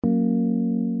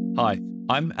Hi,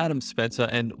 I'm Adam Spencer,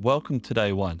 and welcome to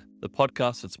Day One, the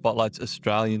podcast that spotlights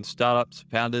Australian startups,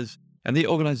 founders, and the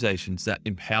organizations that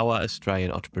empower Australian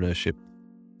entrepreneurship.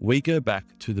 We go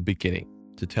back to the beginning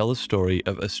to tell the story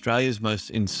of Australia's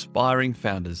most inspiring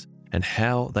founders and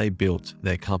how they built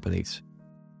their companies.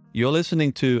 You're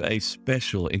listening to a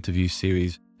special interview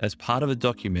series as part of a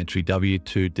documentary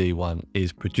W2D1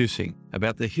 is producing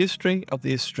about the history of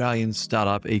the Australian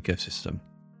startup ecosystem.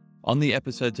 On the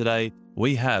episode today,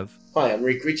 we have... Hi, I'm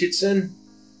Rick Richardson,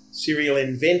 serial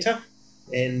inventor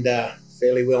and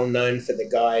fairly well known for the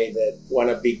guy that won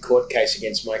a big court case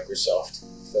against Microsoft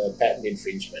for patent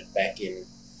infringement back in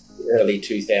the early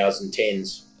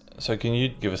 2010s. So can you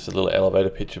give us a little elevator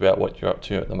pitch about what you're up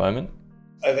to at the moment?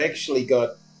 I've actually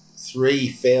got 3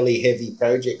 fairly heavy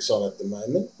projects on at the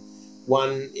moment.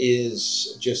 One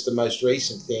is just the most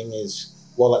recent thing is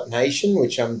Wallet Nation,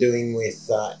 which I'm doing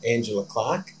with Angela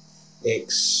Clark,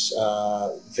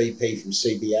 ex-VP from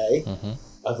CBA. Mm-hmm.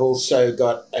 I've also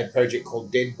got a project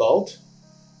called Deadbolt,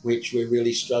 which we're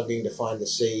really struggling to find a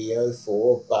CEO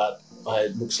for, but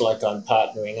it looks like I'm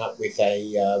partnering up with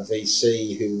a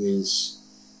VC who is,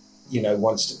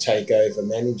 wants to take over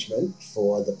management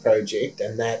for the project,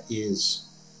 and that is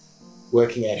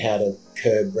working out how to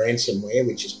curb ransomware,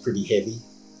 which is pretty heavy.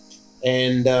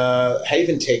 And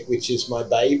Haven Tech, which is my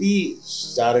baby,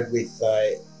 started with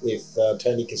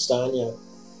Tony Castagna,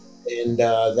 and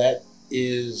that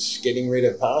is getting rid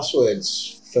of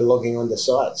passwords for logging onto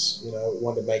sites.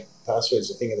 Want to make passwords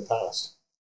a thing of the past.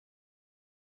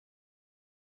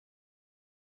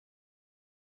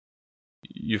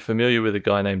 You're familiar with a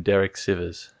guy named Derek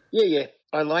Sivers? Yeah.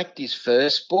 I liked his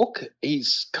first book.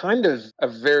 He's kind of a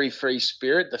very free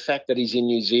spirit. The fact that he's in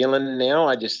New Zealand now,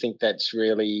 I just think that's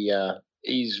really,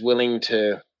 he's willing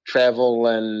to travel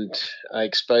and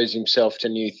expose himself to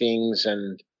new things.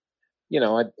 And,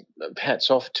 hats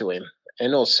off to him.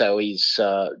 And also he's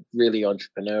really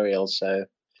entrepreneurial. So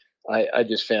I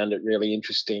just found it really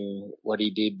interesting what he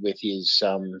did with his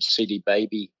CD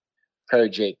Baby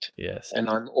project. Yes. And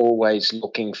I'm always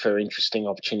looking for interesting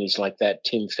opportunities like that.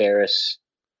 Tim Ferriss,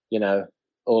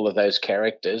 all of those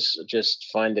characters. Just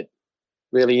find it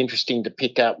really interesting to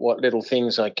pick up what little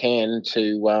things I can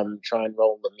to try and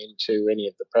roll them into any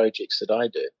of the projects that I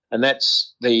do. And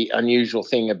that's the unusual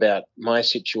thing about my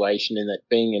situation, in that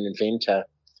being an inventor,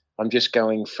 I'm just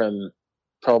going from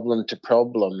problem to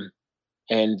problem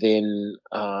and then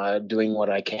doing what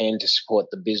I can to support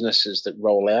the businesses that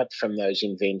roll out from those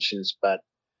inventions. But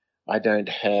I don't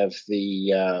have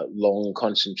the long,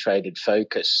 concentrated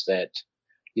focus that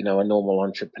a normal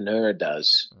entrepreneur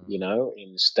does,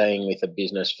 in staying with a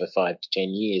business for 5 to 10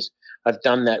 years. I've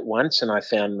done that once and I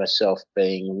found myself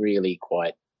being really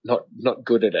quite not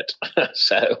good at it.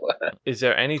 So is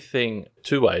there anything,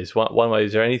 2 ways. One way,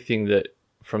 is there anything that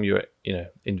from your,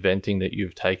 inventing that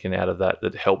you've taken out of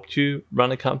that helped you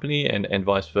run a company, and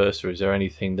vice versa? Is there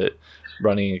anything that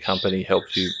running a company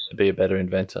helped you be a better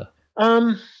inventor?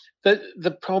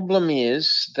 The problem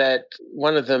is that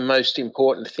one of the most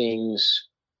important things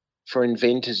for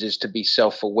inventors is to be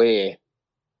self-aware.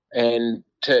 And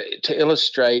to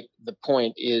illustrate the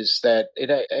point is that it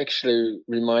actually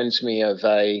reminds me of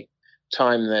a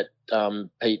time that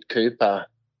Pete Cooper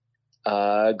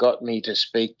got me to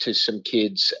speak to some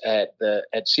kids at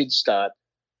SidStart,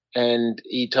 and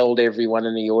he told everyone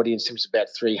in the audience, there was about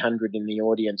 300 in the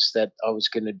audience, that I was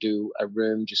going to do a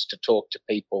room just to talk to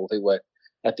people who were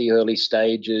at the early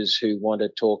stages, who want to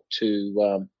talk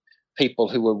to people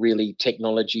who were really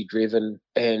technology driven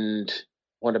and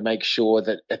want to make sure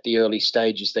that at the early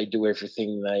stages they do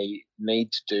everything they need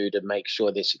to do to make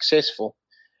sure they're successful.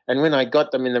 And when I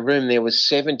got them in the room, there was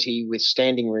 70 with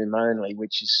standing room only,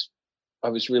 I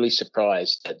was really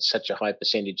surprised that such a high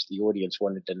percentage of the audience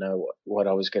wanted to know what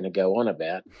I was going to go on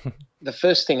about. The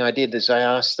first thing I did is I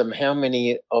asked them, how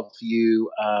many of you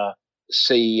are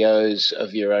CEOs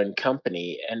of your own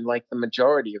company? And like the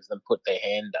majority of them put their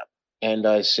hand up. And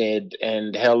I said,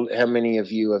 and how many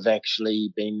of you have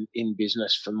actually been in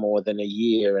business for more than a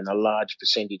year? And a large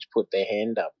percentage put their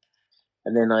hand up.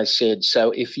 And then I said, so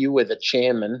if you were the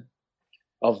chairman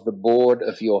of the board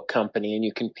of your company and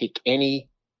you can pick any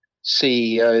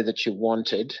CEO that you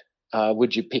wanted,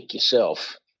 would you pick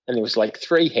yourself? And there was like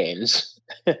 3 hands.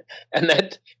 And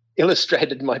that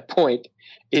illustrated my point,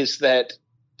 is that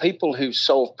people who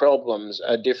solve problems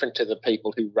are different to the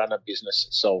people who run a business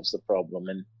that solves the problem.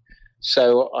 And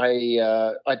so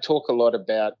I talk a lot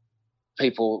about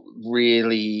people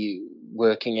really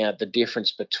working out the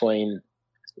difference between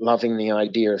loving the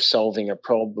idea of solving a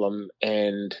problem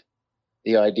and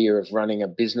the idea of running a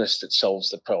business that solves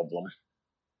the problem.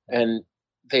 And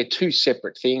they're 2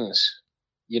 separate things.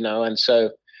 and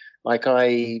so like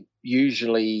I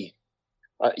usually,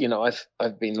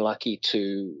 I've been lucky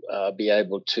to be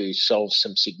able to solve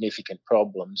some significant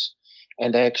problems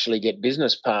and actually get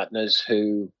business partners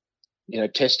who,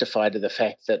 testify to the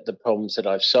fact that the problems that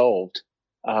I've solved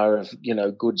are of,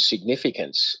 good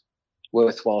significance,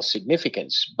 worthwhile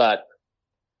significance. But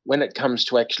when it comes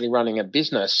to actually running a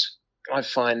business, I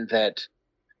find that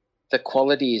the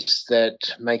qualities that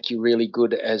make you really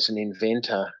good as an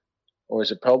inventor or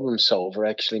as a problem solver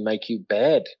actually make you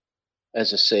bad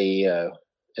as a CEO,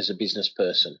 as a business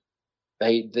person.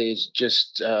 There's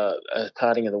just a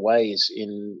parting of the ways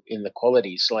in the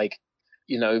qualities, like,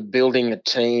 building a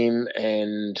team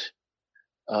and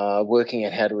working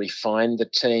out how to refine the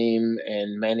team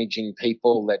and managing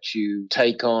people that you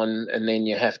take on, and then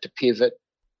you have to pivot,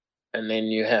 and then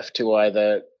you have to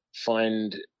either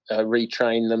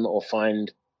retrain them or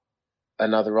find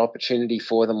another opportunity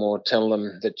for them, or tell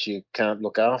them that you can't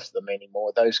look after them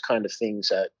anymore. Those kind of things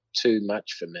are too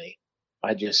much for me.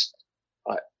 I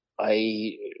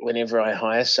whenever I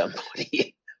hire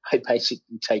somebody, I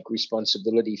basically take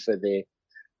responsibility for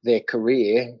their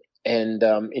career. And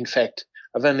in fact,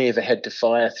 I've only ever had to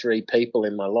fire 3 people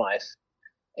in my life,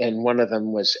 and one of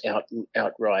them was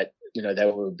outright, they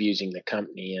were abusing the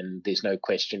company, and there's no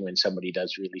question when somebody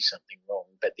does really something wrong.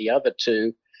 But the other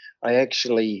 2, I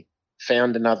actually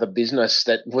found another business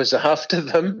that was after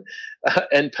them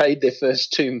and paid their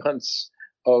first 2 months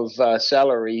of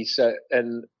salary,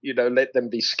 and let them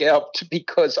be scalped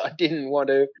because I didn't want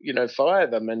to fire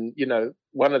them. And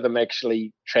one of them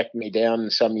actually tracked me down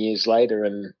some years later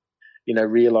and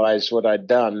realized what I'd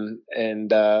done.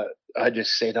 And I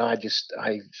just said, I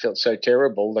felt so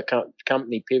terrible. The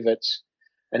company pivots,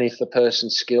 and if the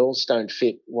person's skills don't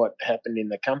fit what happened in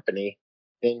the company,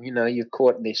 then you're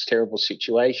caught in this terrible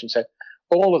situation. So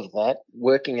all of that,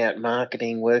 working out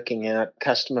marketing, working out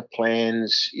customer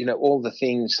plans, all the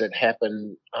things that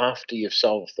happen after you've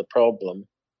solved the problem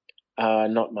are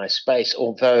not my space.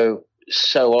 Although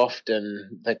so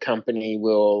often the company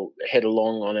will head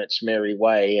along on its merry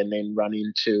way and then run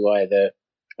into either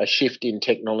a shift in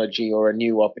technology or a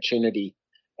new opportunity,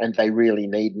 and they really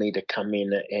need me to come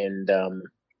in and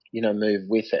move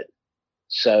with it.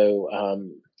 So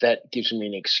that gives me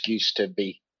an excuse to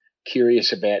be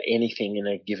curious about anything in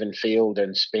a given field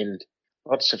and spend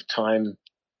lots of time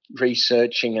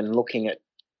researching and looking at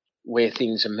where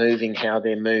things are moving, how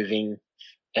they're moving,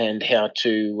 and how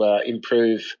to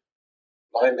improve.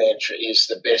 My mantra is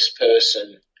the best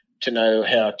person to know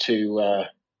how to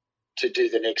do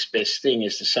the next best thing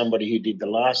is to somebody who did the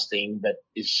last thing but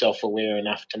is self-aware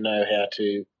enough to know how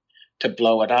to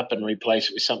blow it up and replace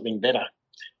it with something better,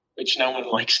 which no one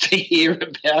likes to hear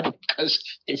about because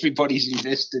everybody's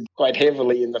invested quite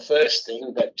heavily in the first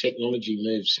thing, but technology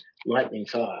moves lightning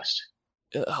fast.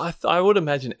 I would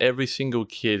imagine every single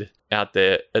kid out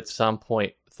there at some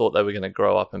point thought they were going to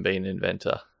grow up and be an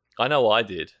inventor. I know I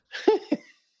did.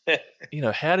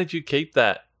 How did you keep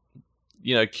that,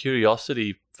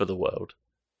 curiosity for the world?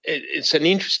 It's an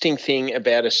interesting thing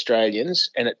about Australians,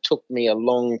 and it took me a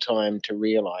long time to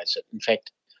realise it. In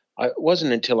fact, it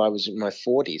wasn't until I was in my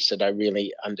 40s that I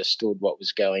really understood what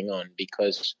was going on,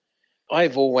 because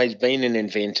I've always been an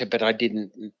inventor, but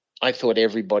I thought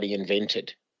everybody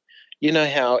invented. You know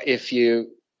how if you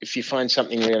find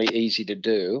something really easy to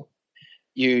do,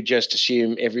 you just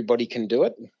assume everybody can do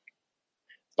it?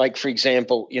 Like, for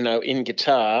example, in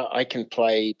guitar, I can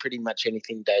play pretty much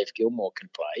anything Dave Gilmour can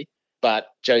play, but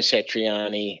Joe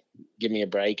Satriani, give me a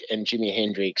break, and Jimi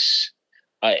Hendrix,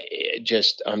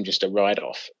 I'm just a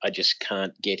write-off. I just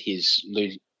can't get his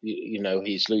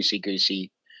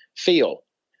loosey-goosey feel.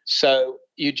 So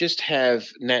you just have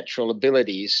natural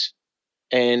abilities.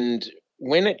 And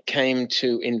when it came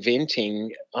to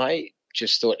inventing, I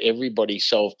just thought everybody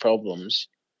solved problems,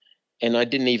 and I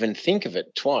didn't even think of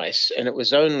it twice. And it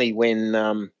was only when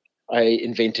I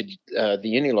invented the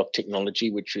Unilock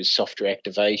technology, which was software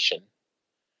activation,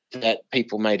 that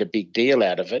people made a big deal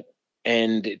out of it,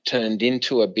 and it turned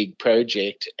into a big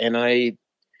project. And I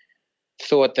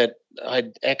thought that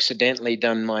I'd accidentally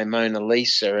done my Mona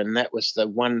Lisa, and that was the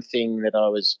one thing that I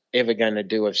was ever going to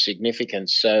do of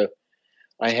significance. So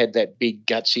I had that big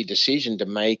gutsy decision to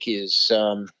make is,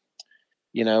 am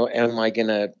I going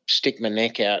to stick my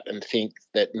neck out and think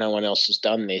that no one else has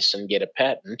done this and get a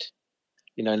patent?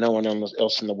 No one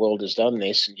else in the world has done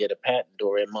this and get a patent,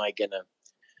 or am I going to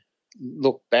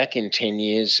look back in 10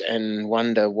 years and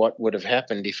wonder what would have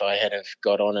happened if I had have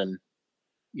got on and,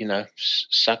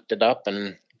 sucked it up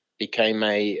and became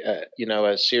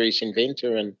a serious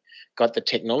inventor and got the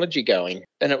technology going.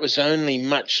 And it was only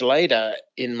much later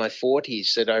in my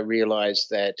 40s that I realized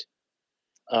that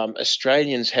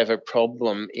Australians have a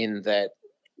problem in that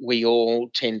we all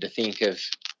tend to think of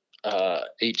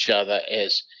each other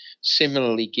as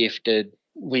similarly gifted.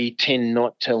 We tend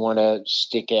not to want to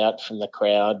stick out from the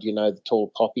crowd, the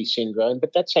tall poppy syndrome,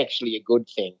 but that's actually a good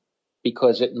thing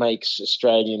because it makes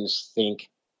Australians think,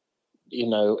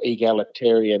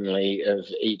 egalitarianly of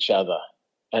each other.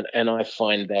 And I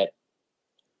find that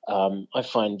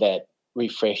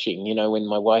refreshing. When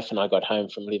my wife and I got home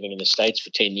from living in the States for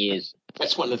 10 years,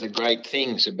 that's one of the great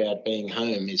things about being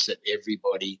home is that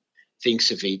everybody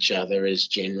thinks of each other as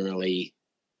generally,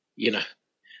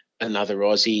 another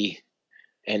Aussie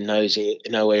and knows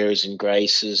no errors and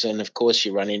graces. And of course,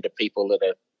 you run into people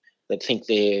that think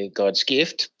they're God's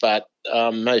gift, but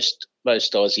most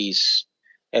Aussies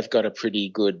have got a pretty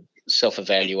good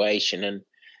self-evaluation,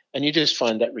 and you just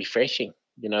find that refreshing.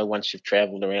 Once you've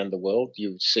travelled around the world,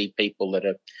 you see people that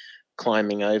are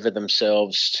climbing over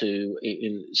themselves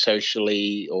in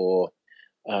socially or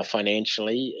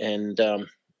financially, and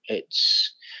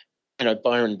it's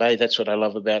Byron Bay. That's what I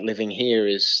love about living here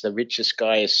is the richest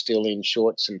guy is still in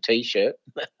shorts and t-shirt,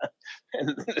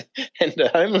 and the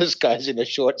homeless guy's in a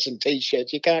shorts and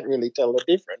t-shirt. You can't really tell the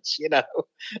difference.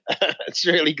 It's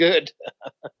really good.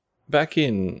 Back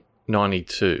in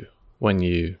 '92, when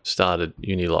you started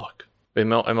Unilock,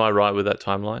 am I right with that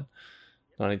timeline?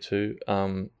 92.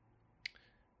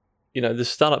 The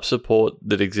startup support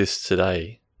that exists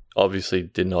today obviously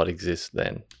did not exist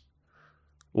then.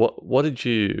 What did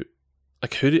you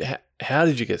like? How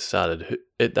did you get started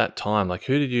at that time? Like,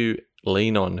 who did you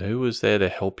lean on? Who was there to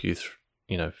help you,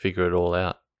 figure it all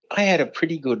out? I had a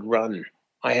pretty good run.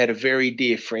 I had a very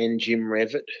dear friend, Jim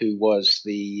Revitt, who was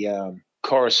the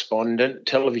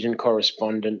television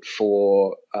correspondent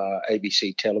for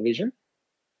ABC Television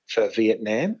for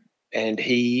Vietnam. And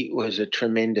he was a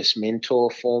tremendous mentor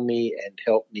for me and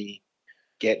helped me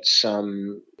get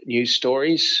some news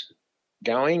stories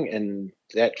going, and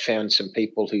that found some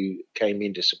people who came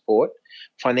in to support.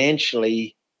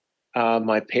 Financially,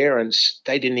 my parents,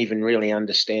 they didn't even really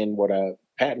understand what a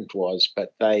patent was,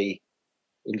 but they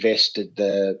invested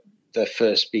the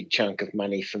first big chunk of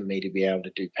money for me to be able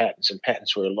to do patents. And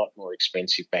patents were a lot more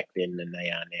expensive back then than they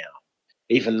are now,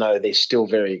 even though they're still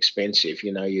very expensive.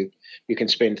 You can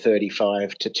spend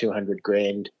 35 to 200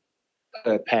 grand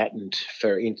per patent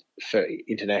for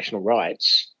international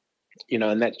rights,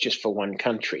 and that's just for one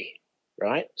country,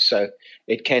 right? So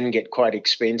it can get quite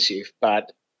expensive.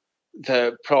 But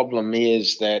the problem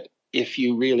is that if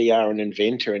you really are an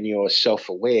inventor and you're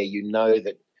self-aware, you know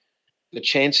that the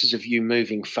chances of you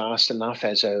moving fast enough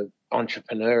as an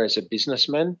entrepreneur, as a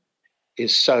businessman,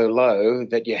 is so low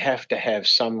that you have to have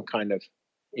some kind of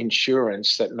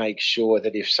insurance that makes sure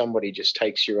that if somebody just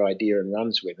takes your idea and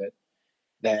runs with it,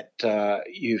 that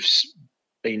you've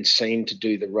been seen to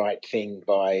do the right thing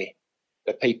by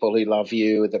the people who love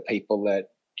you, the people that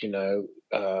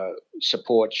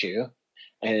support you,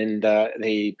 and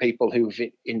the people who've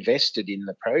invested in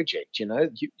the project.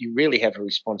 You really have a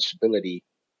responsibility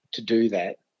to do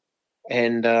that.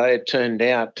 And it turned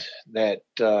out that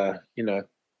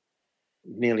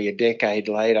nearly a decade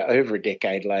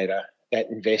later, that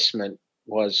investment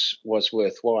was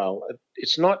worthwhile.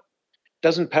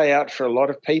 Doesn't pay out for a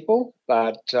lot of people,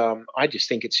 but I just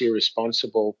think it's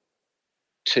irresponsible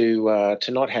to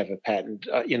not have a patent.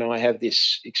 I have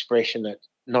this expression that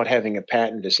not having a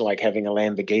patent is like having a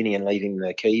Lamborghini and leaving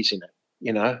the keys in it.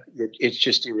 It's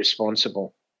just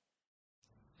irresponsible.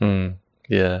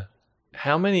 Yeah.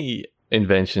 How many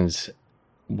inventions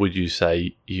would you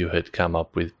say you had come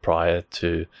up with prior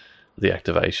to the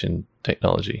activation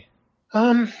technology?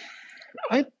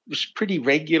 I was pretty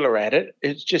regular at it.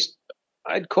 It's just,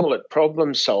 I'd call it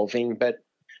problem solving, but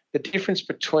the difference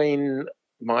between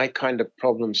my kind of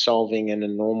problem solving and a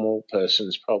normal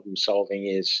person's problem solving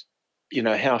is,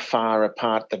 how far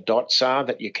apart the dots are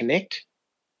that you connect,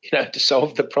 to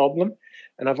solve the problem.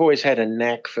 And I've always had a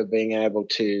knack for being able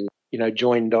to,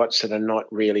 join dots that are not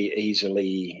really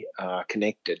easily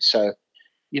connected. So,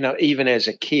 even as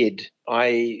a kid,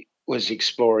 I was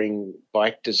exploring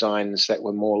bike designs that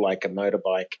were more like a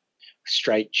motorbike,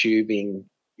 straight tubing.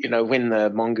 When the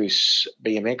Mongoose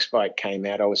BMX bike came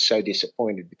out, I was so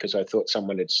disappointed because I thought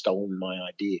someone had stolen my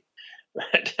idea.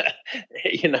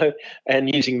 And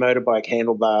using motorbike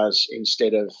handlebars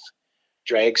instead of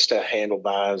dragster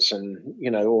handlebars and,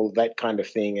 all that kind of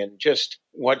thing. And just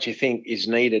what you think is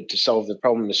needed to solve the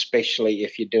problem, especially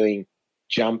if you're doing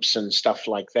jumps and stuff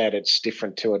like that. It's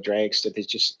different to a dragster.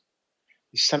 There's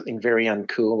something very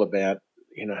uncool about,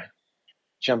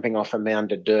 jumping off a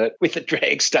mound of dirt with a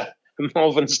dragster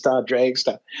Malvern Star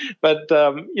Dragster. But,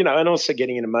 and also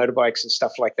getting into motorbikes and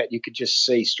stuff like that, you could just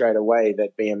see straight away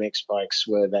that BMX bikes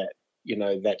were that,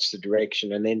 that's the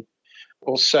direction. And then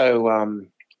also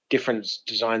different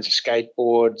designs of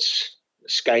skateboards,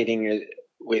 skating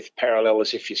with parallel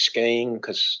as if you're skiing,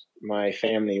 because my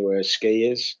family were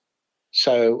skiers.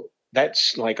 So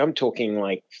that's I'm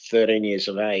talking 13 years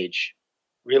of age,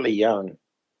 really young.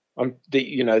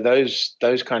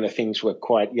 Those kind of things were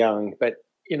quite young, but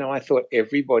I thought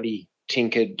everybody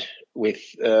tinkered with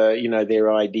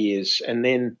their ideas. And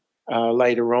then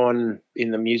later on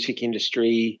in the music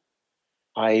industry,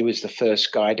 I was the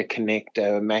first guy to connect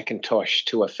a Macintosh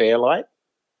to a Fairlight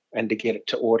and to get it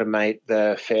to automate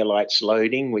the Fairlight's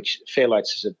loading, which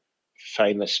Fairlight's is a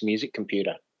famous music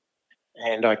computer.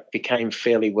 And I became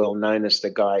fairly well known as the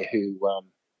guy who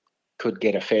could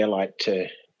get a Fairlight to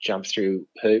jump through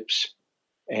hoops,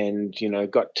 and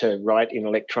got to write in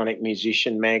Electronic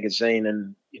Musician magazine,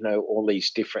 and all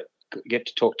these different, get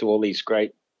to talk to all these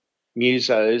great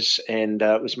musos, and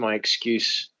it was my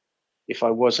excuse. If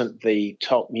I wasn't the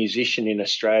top musician in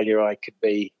Australia, I could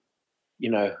be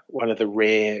one of the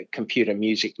rare computer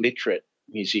music literate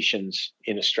musicians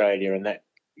in Australia, and that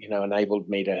enabled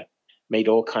me to meet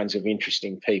all kinds of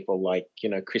interesting people, like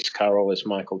Chris Carroll was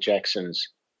Michael Jackson's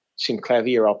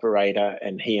synclavier operator,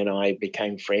 and he and I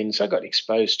became friends. I got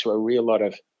exposed to a real lot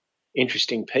of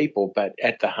interesting people, but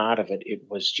at the heart of it, it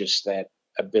was just that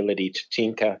ability to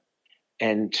tinker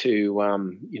and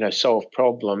to solve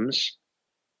problems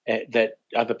that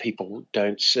other people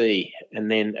don't see. And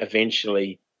then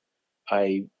eventually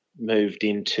I moved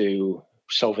into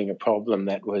solving a problem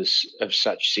that was of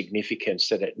such significance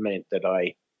that it meant that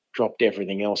I dropped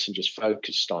everything else and just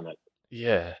focused on it.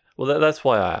 Yeah. Well, that's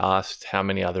why I asked how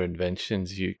many other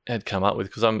inventions you had come up with,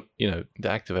 because the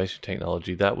activation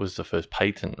technology, that was the first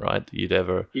patent, right, that you'd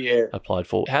ever applied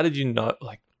for. How did you know,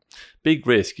 big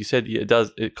risk? You said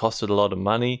it costed a lot of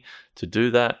money to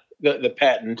do that. The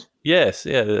patent? Yes,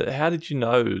 yeah. How did you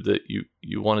know that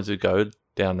you wanted to go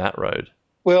down that road?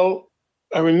 Well,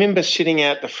 I remember sitting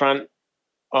out the front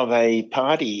of a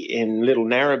party in Little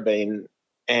Narrabeen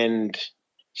and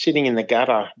sitting in the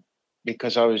gutter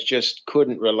because I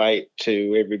couldn't relate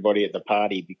to everybody at the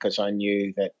party, because I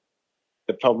knew that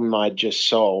the problem I'd just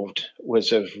solved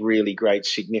was of really great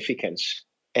significance.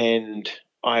 And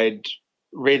I'd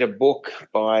read a book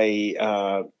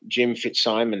by Jim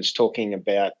Fitzsimons talking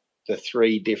about the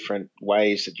 3 different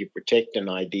ways that you protect an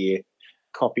idea: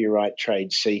 copyright,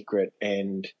 trade secret,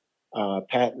 and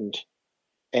patent.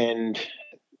 And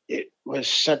it was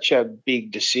such a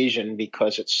big decision,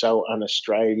 because it's so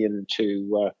un-Australian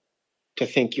to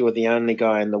think you're the only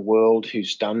guy in the world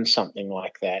who's done something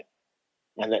like that,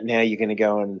 and that now you're going to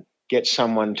go and get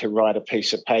someone to write a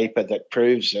piece of paper that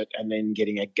proves it, and then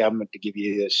getting a government to give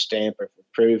you a stamp of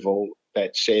approval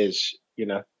that says,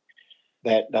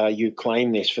 that you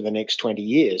claim this for the next 20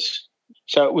 years.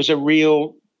 So it was a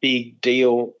real big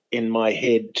deal in my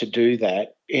head to do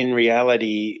that. In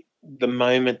reality, the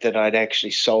moment that I'd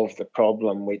actually solved the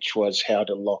problem, which was how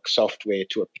to lock software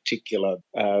to a particular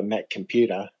Mac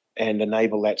computer and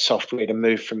enable that software to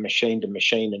move from machine to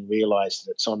machine and realize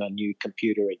that it's on a new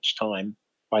computer each time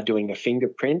by doing a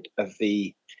fingerprint of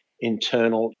the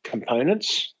internal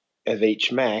components of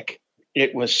each Mac,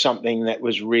 it was something that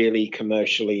was really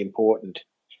commercially important.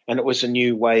 And it was a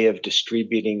new way of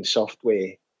distributing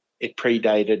software. It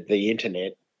predated the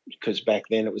internet, because back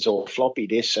then it was all floppy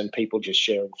disks and people just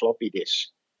sharing floppy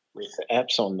disks with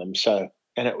apps on them.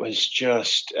 And it was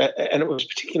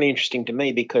particularly interesting to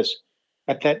me because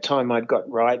at that time I'd got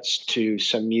rights to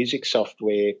some music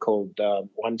software called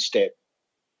One Step,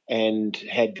 and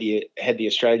had the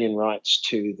Australian rights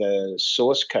to the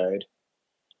source code,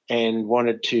 and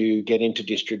wanted to get into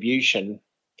distribution.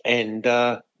 And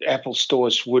Apple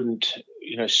stores wouldn't,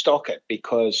 stock it,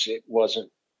 because it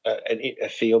wasn't a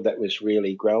field that was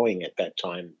really growing at that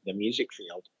time, the music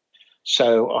field.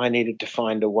 So I needed to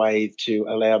find a way to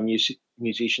allow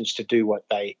musicians to do what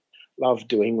they love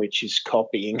doing, which is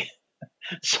copying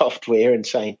software and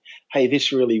saying, hey,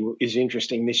 this really is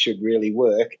interesting, this should really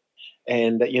work,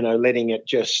 and letting it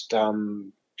just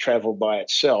travel by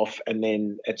itself, and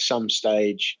then at some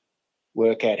stage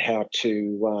work out how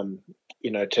to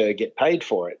to get paid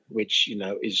for it, which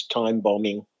is time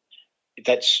bombing.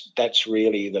 That's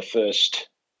really the first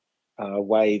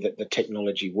way that the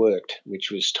technology worked,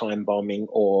 which was time bombing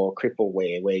or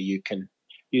crippleware, where you can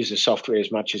use the software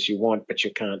as much as you want, but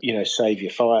you can't save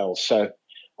your files. So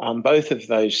both of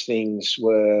those things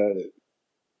were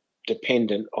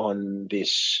dependent on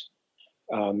this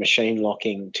machine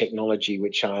locking technology,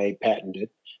 which I patented,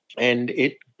 and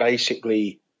it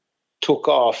basically took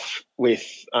off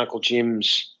with Uncle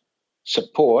Jim's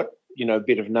support, a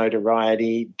bit of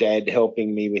notoriety, Dad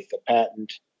helping me with the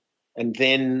patent. And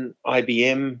then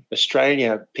IBM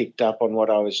Australia picked up on what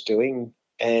I was doing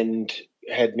and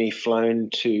had me flown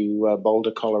to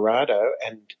Boulder, Colorado.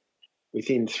 And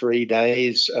within 3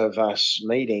 days of us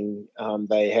meeting,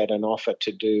 they had an offer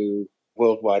to do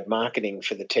worldwide marketing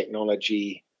for the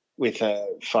technology with a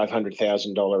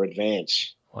 $500,000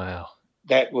 advance. Wow.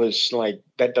 That was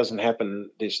that doesn't happen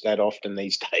that often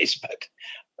these days. But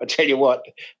I tell you what,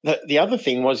 the other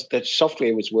thing was that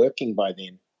software was working by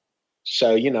then.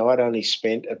 So, I'd only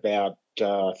spent about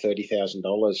 $30,000,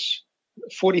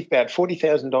 about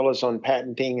 $40,000 on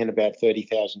patenting and about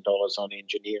 $30,000 on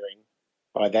engineering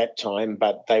by that time.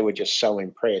 But they were just so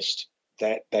impressed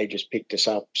that they just picked us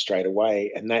up straight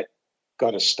away, and that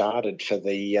got us started for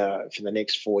the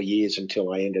next 4 years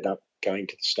until I ended up going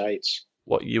to the States.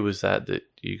 What year was that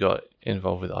you got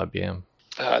involved with IBM?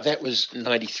 That was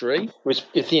 93. It was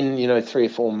within 3 or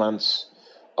 4 months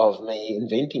of me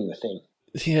inventing the thing.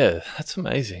 Yeah, that's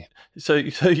amazing. So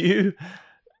you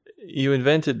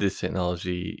invented this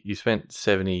technology. You spent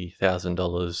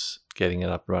 $70,000 getting it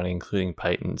up running, including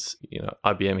patents.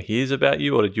 IBM hears about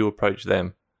you, or did you approach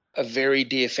them? A very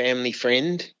dear family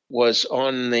friend was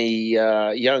on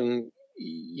the Young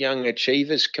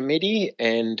Achievers Committee,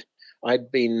 and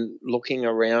I'd been looking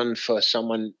around for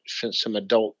some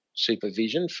adult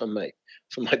supervision for my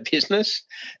business,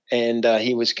 and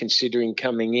he was considering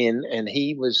coming in, and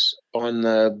he was on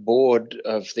the board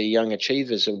of the Young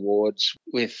Achievers Awards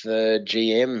with the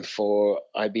GM for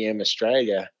IBM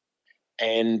Australia.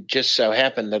 And just so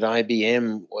happened that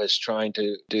IBM was trying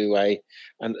to do a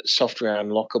software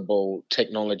unlockable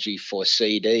technology for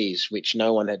CDs, which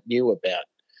no one had knew about.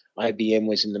 IBM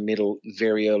was in the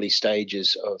very early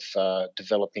stages of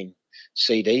developing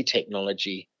CD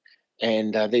technology,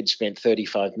 and they'd spent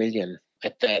 $35 million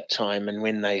at that time. And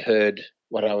when they heard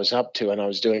what I was up to, and I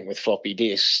was doing it with floppy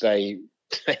disks, they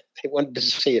wanted to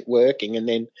see it working, and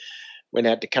then went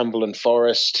out to Cumberland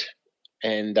Forest.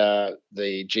 And the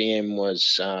GM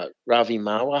was Ravi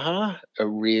Mawaha, a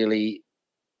really,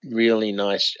 really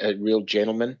nice, a real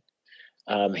gentleman.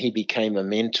 He became a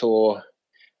mentor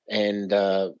and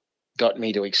got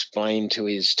me to explain to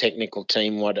his technical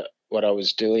team what I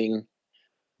was doing,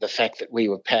 the fact that we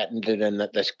were patented and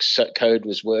that the code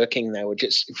was working. They were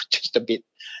just a bit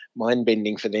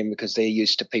mind-bending for them, because they're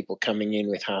used to people coming in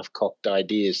with half-cocked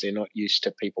ideas. They're not used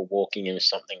to people walking in with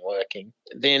something working.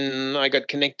 Then I got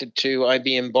connected to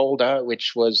IBM Boulder,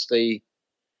 which was the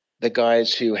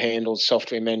guys who handled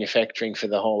software manufacturing for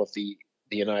the whole of the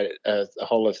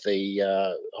whole of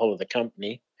the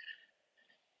company,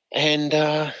 and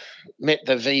met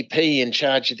the VP in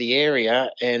charge of the area,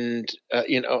 and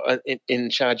in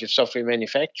charge of software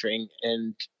manufacturing.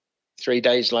 And 3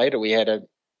 days later, we had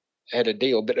a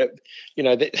deal. But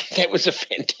that was a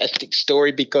fantastic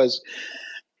story, because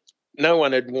no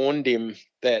one had warned him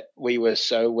that we were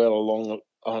so well along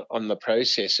on the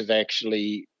process of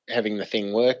actually having the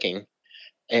thing working.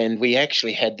 And we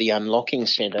actually had the unlocking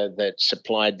center that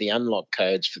supplied the unlock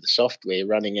codes for the software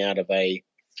running out of a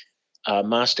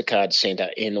MasterCard center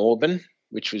in Auburn,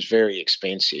 which was very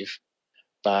expensive.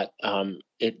 But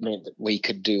it meant that we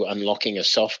could do unlocking of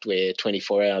software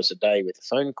 24 hours a day with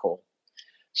a phone call.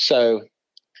 So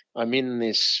I'm in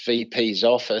this VP's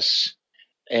office,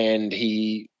 and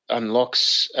he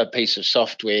unlocks a piece of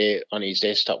software on his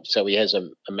desktop. So he has a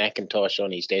Macintosh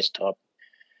on his desktop.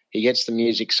 He gets the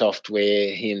music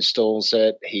software, he installs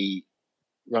it, he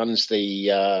runs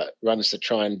the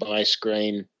try and buy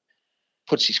screen,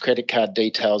 puts his credit card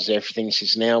details, everything. He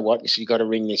says, now what? He said, you got to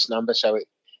ring this number. So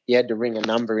he had to ring a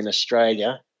number in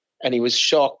Australia. And he was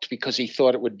shocked, because he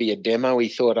thought it would be a demo. He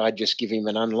thought I'd just give him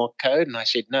an unlock code. And I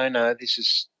said, no,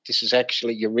 this is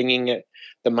actually, you're ringing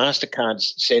the MasterCard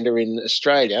center in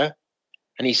Australia.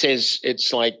 And he says,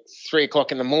 it's like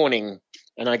 3:00 in the morning.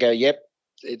 And I go, yep,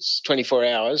 it's 24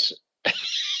 hours.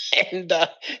 And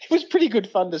it was pretty good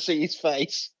fun to see his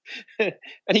face. And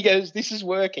he goes, this is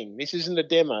working. This isn't a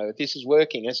demo. This is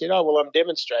working. I said, oh, well, I'm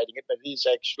demonstrating it, but it is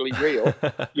actually real.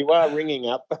 You are ringing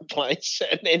up a place.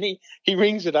 And then he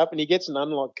rings it up, and he gets an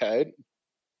unlock code.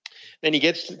 Then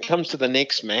he comes to the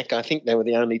next Mac. I think they were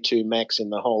the only 2 Macs in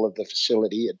the whole of the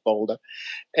facility at Boulder,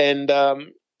 and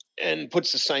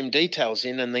puts the same details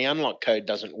in, and the unlock code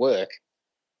doesn't work.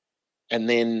 And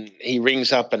then he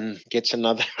rings up and gets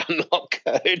another unlock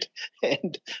code.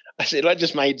 And I said, I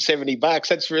just made $70.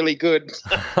 That's really good.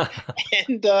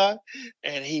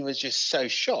 And he was just so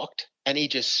shocked. And he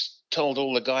just told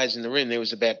all the guys in the room, there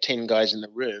was about 10 guys in the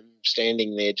room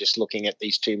standing there just looking at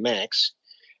these 2 Macs.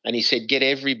 And he said, get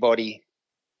everybody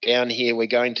down here. We're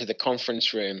going to the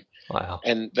conference room. Wow.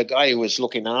 And the guy who was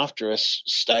looking after us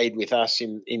stayed with us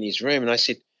in his room. And I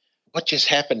said, what just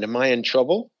happened? Am I in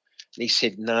trouble? And he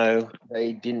said, no,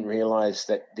 they didn't realise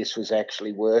that this was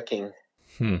actually working.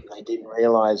 They didn't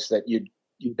realise that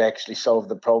you'd actually solved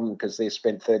the problem because they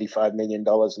spent $35 million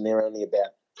and they're only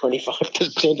about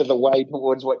 25% of the way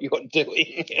towards what you're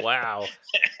doing. Wow.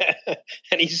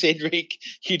 And he said, Rick,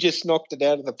 you just knocked it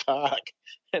out of the park.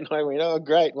 And I went, oh,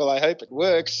 great. Well, I hope it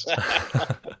works.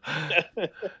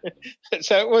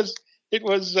 So it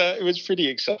was pretty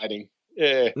exciting.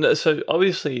 Yeah. No, so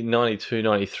obviously 92,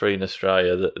 93 in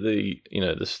Australia,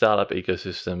 the startup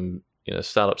ecosystem,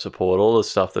 startup support, all the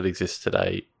stuff that exists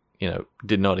today,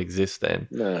 did not exist then.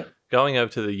 No. Going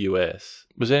over to the US,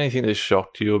 was there anything that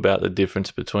shocked you about the difference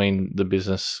between the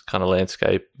business kind of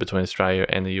landscape between Australia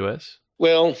and the US?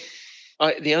 Well,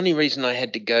 the only reason I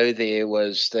had to go there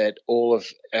was that all of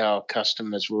our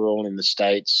customers were all in the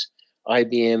States.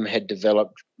 IBM had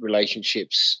developed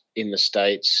relationships in the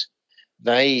States.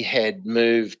 They had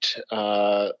moved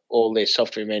all their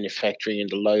software manufacturing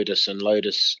into Lotus, and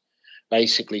Lotus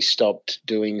basically stopped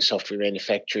doing software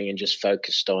manufacturing and just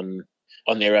focused on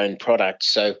their own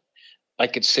products. So I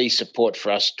could see support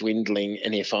for us dwindling,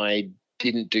 and if I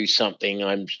didn't do something,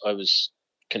 I was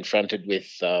confronted with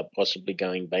possibly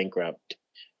going bankrupt,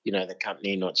 the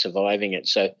company not surviving it.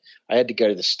 So I had to go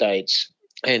to the States,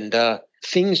 and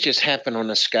things just happen on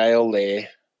a scale there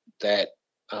that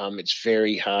it's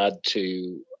very hard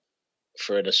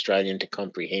for an Australian to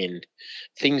comprehend.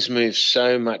 Things move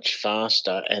so much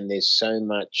faster and there's so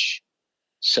much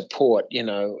support.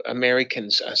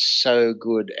 Americans are so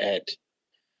good at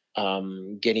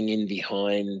getting in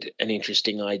behind an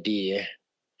interesting idea.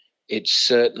 It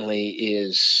certainly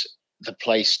is the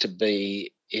place to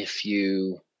be if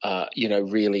you,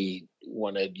 really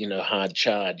want to, hard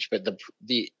charge. But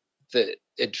the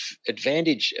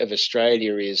advantage of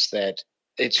Australia is that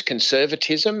its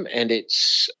conservatism and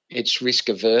its risk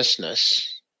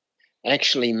averseness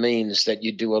actually means that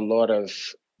you do a lot of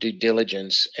due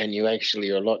diligence and you actually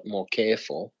are a lot more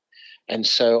careful. And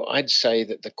so I'd say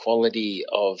that the quality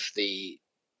of the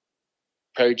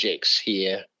projects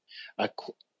here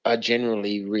are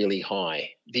generally really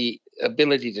high. The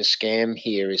ability to scam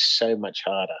here is so much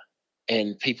harder,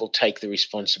 and people take the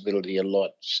responsibility a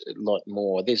lot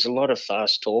more. There's a lot of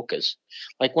fast talkers.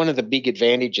 Like, one of the big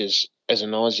advantages as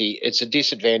an Aussie, it's a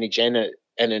disadvantage and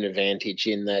an advantage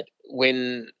in that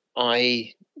when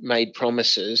I made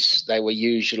promises, they were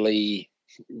usually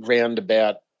round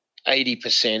about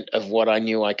 80% of what I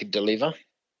knew I could deliver.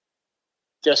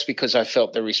 Just because I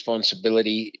felt the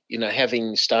responsibility,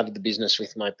 having started the business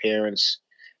with my parents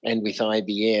and with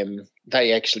IBM,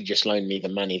 they actually just loaned me the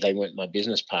money. They weren't my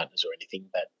business partners or anything.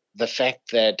 But the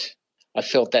fact that I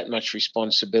felt that much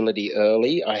responsibility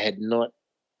early, I had not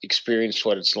experienced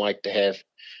what it's like to have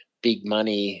big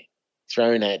money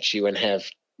thrown at you and have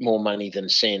more money than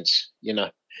sense, in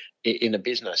a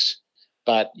business.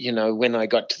 But, when I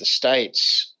got to the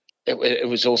States, it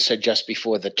was also just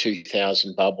before the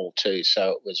 2000 bubble too.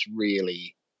 So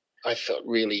I felt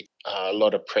really a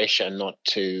lot of pressure not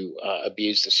to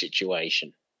abuse the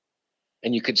situation.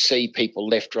 And you could see people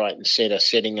left, right and centre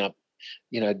setting up,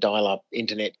 dial-up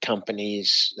internet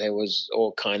companies. There was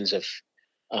all kinds of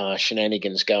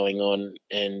shenanigans going on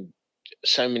and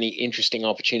so many interesting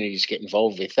opportunities to get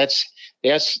involved with. That's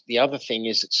the other thing,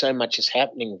 is that so much is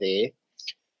happening there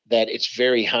that it's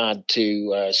very hard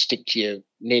to stick to your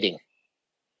knitting.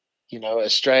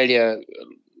 Australia,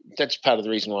 that's part of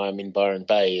the reason why I'm in Byron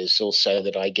Bay, is also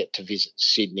that I get to visit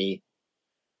Sydney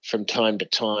from time to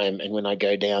time. And when I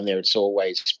go down there, it's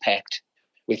always packed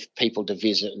with people to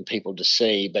visit and people to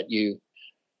see. But you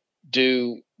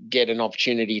do get an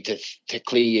opportunity to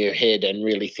clear your head and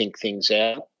really think things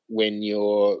out when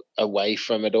you're away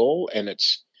from it all. And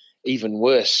it's even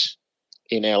worse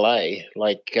in LA.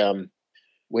 Like,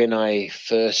 when I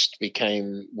first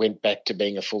went back to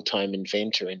being a full-time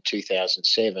inventor in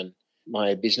 2007,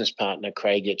 my business partner,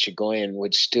 Craig Etchegoyen,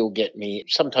 would still get me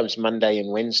sometimes Monday and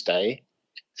Wednesday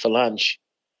for lunch.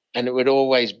 And it would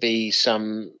always be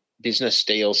some business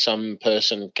deal, some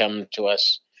person come to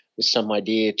us with some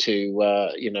idea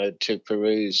to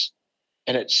peruse.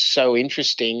 And it's so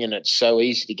interesting and it's so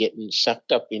easy to get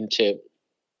sucked up into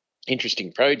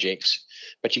interesting projects,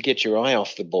 but you get your eye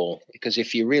off the ball, because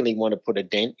if you really want to put a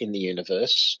dent in the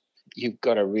universe, you've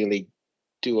got to really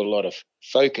do a lot of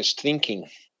focused thinking.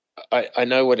 I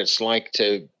know what it's like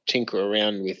to tinker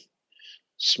around with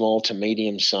small to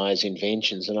medium-sized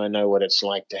inventions, and I know what it's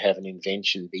like to have an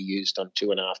invention be used on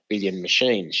 2.5 billion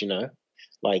machines,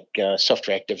 like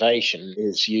software activation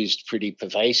is used pretty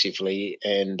pervasively,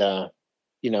 and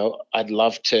I'd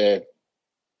love to,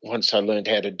 once I learned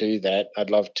how to do that, I'd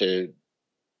love to,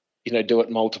 do it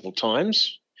multiple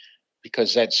times,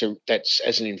 because that's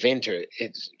as an inventor,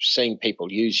 it's seeing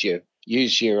people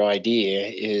use your idea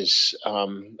is a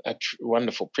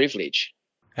wonderful privilege.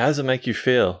 How does it make you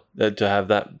feel to have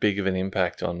that big of an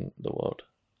impact on the world?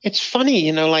 It's funny,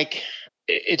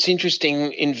 it's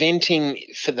interesting inventing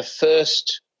for the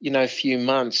first, few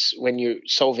months when you're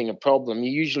solving a problem.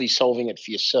 You're usually solving it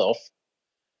for yourself,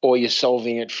 or you're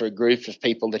solving it for a group of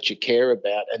people that you care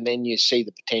about, and then you see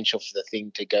the potential for the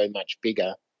thing to go much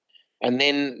bigger. And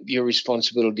then your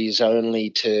responsibility is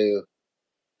only to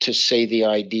see the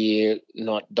idea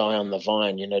not die on the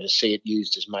vine, to see it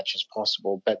used as much as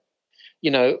possible. But,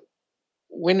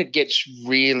 when it gets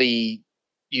really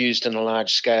used on a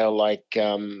large scale, like,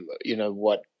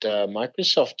 what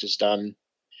Microsoft has done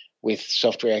with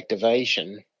software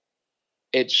activation,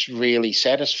 it's really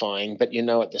satisfying. But,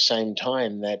 at the same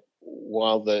time that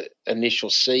while the initial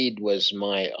seed was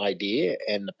my idea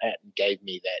and the patent gave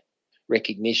me that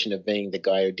recognition of being the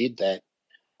guy who did that,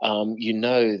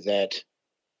 that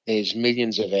there's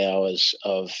millions of hours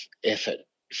of effort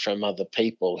from other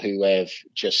people who have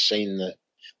just seen the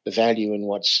value in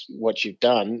what you've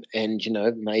done, and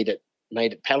made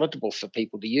it palatable for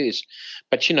people to use.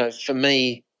 But for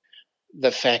me,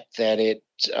 the fact that it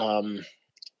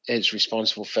is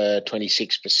responsible for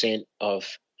 26% of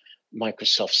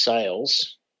Microsoft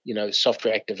sales,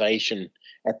 software activation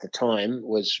at the time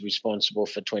was responsible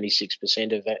for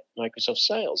 26% of that Microsoft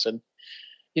sales, and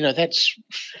that's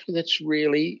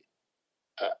really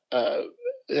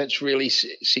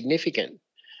significant.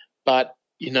 But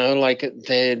like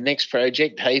the next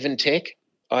project, Haven Tech,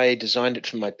 I designed it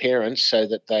for my parents so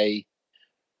that they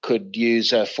could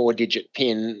use a 4-digit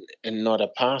PIN and not a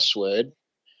password,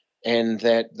 and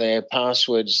that their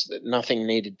passwords, that nothing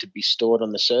needed to be stored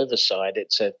on the server side.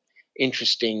 It's a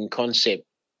interesting concept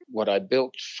what I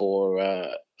built for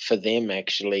them,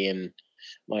 actually, and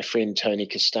my friend Tony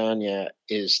Castagna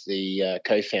is the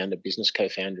business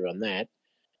co-founder on that.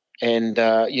 And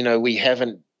we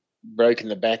haven't broken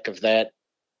the back of that.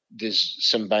 There's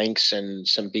some banks and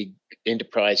some big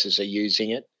enterprises are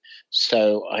using it,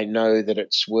 so I know that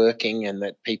it's working and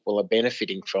that people are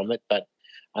benefiting from it. But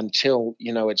until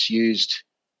it's used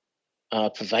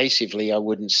pervasively, I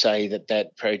wouldn't say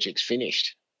that project's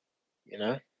finished.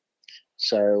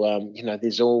 So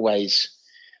there's always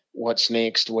what's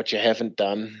next, what you haven't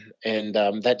done, and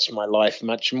that's my life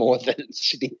much more than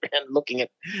sitting around looking at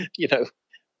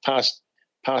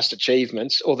past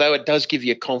achievements. Although it does give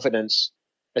you confidence,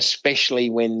 especially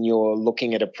when you're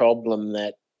looking at a problem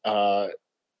that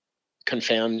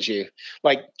confounds you.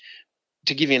 Like,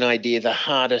 to give you an idea, the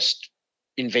hardest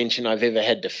invention I've ever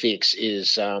had to fix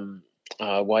is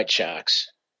white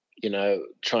sharks.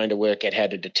 Trying to work out how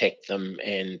to detect them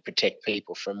and protect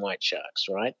people from white sharks,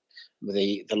 right?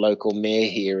 The local mayor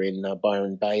here in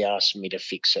Byron Bay asked me to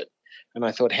fix it. And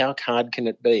I thought, how hard can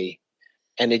it be?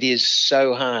 And it is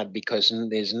so hard because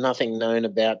there's nothing known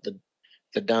about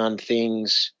the darn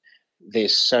things.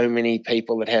 There's so many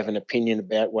people that have an opinion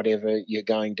about whatever you're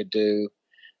going to do.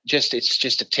 It's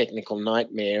just a technical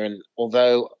nightmare. And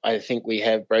although I think we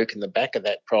have broken the back of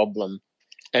that problem,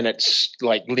 and it's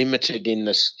like limited in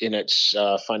its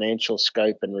financial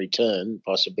scope and return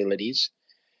possibilities,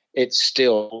 it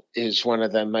still is one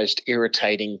of the most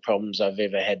irritating problems I've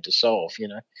ever had to solve.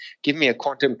 Give me a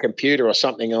quantum computer or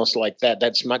something else like that.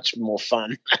 That's much more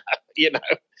fun.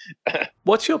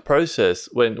 What's your process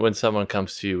when someone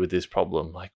comes to you with this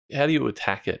problem? Like, how do you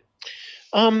attack it?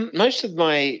 Most of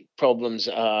my problems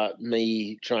are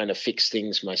me trying to fix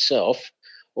things myself.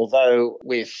 Although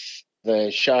with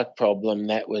the shark problem,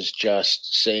 that was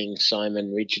just seeing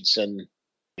Simon Richardson,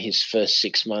 his first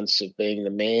 6 months of being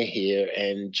the mayor here,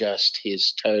 and just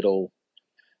his total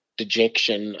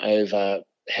dejection over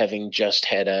having just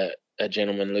had a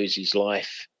gentleman lose his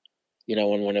life,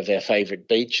 on one of our favourite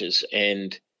beaches,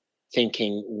 and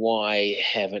thinking, why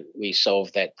haven't we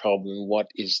solved that problem? What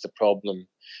is the problem?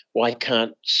 Why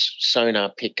can't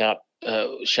sonar pick up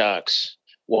sharks?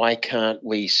 Why can't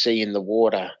we see in the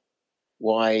water?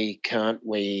 Why can't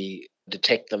we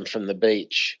detect them from the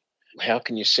beach? How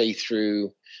can you see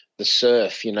through the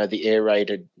surf, the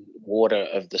aerated water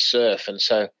of the surf? And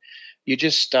so you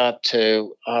just start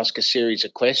to ask a series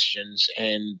of questions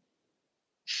and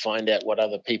find out what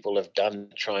other people have done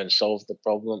to try and solve the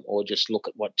problem, or just look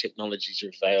at what technologies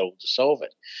are available to solve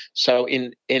it. So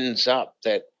it ends up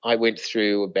that I went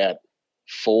through about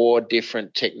 4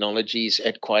 different technologies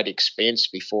at quite expense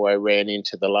before I ran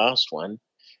into the last one,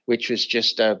 which was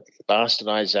just a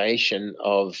bastardization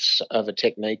of a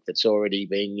technique that's already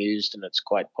being used and it's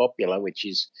quite popular, which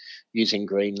is using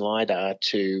green LiDAR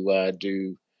to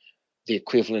do the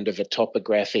equivalent of a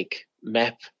topographic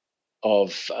map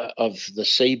of the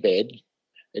seabed.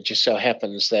 It just so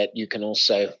happens that you can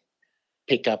also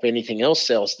pick up anything else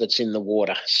that's in the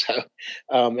water. So,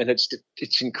 and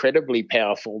it's incredibly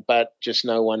powerful, but just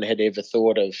no one had ever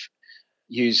thought of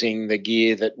using the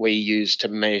gear that we use to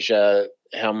measure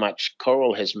how much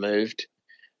coral has moved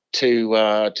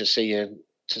to see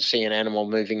an animal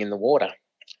moving in the water.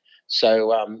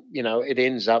 So, it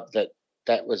ends up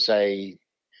that was a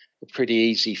pretty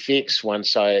easy fix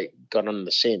once I got on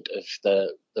the scent of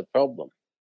the problem.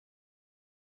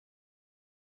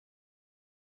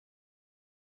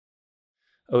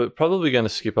 We're probably going to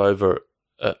skip over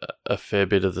a fair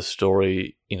bit of the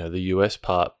story, the US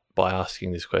part, by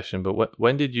asking this question. But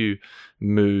when did you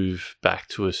move back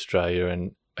to Australia,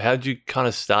 and how did you kind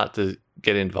of start to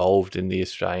get involved in the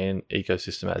Australian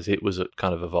ecosystem as it was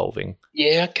kind of evolving?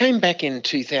 Yeah, I came back in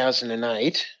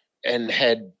 2008 and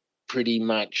had pretty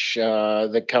much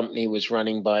the company was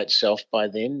running by itself by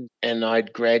then, and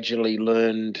I'd gradually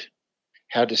learned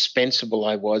how dispensable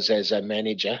I was as a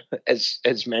manager, as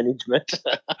management.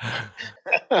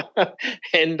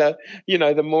 And,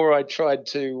 the more I tried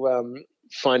to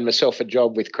find myself a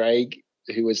job with Craig,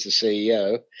 who was the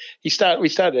CEO, we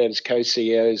started out as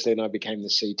co-CEOs, then I became the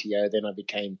CTO, then I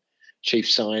became chief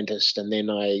scientist, and then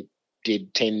I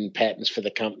did 10 patents for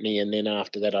the company. And then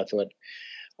after that, I thought,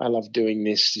 I love doing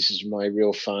this. This is my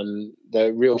real fun.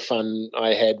 The real fun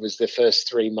I had was the first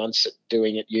 3 months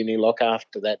doing it Unilock.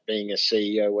 After that, being a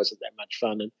CEO wasn't that much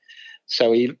fun. And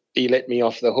so he let me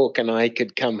off the hook and I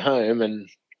could come home, and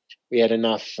we had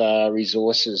enough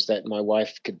resources that my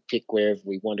wife could pick wherever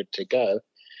we wanted to go.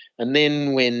 And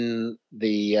then when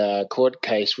the court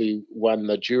case, we won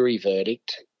the jury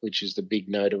verdict, which is the big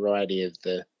notoriety of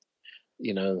the,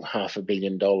 $500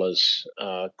 million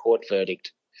court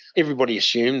verdict. Everybody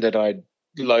assumed that I'd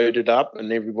loaded up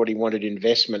and everybody wanted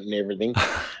investment and everything.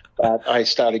 But I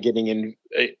started getting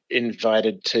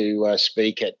invited to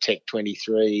speak at Tech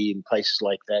 23 and places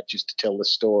like that just to tell the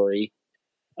story.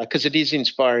 Because it is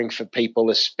inspiring for people,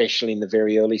 especially in the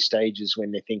very early stages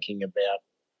when they're thinking about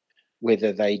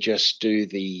whether they just do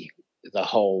the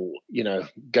whole,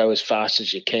 go as fast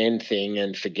as you can thing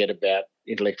and forget about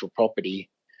intellectual property,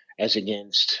 as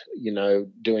against,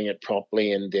 doing it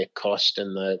properly and their cost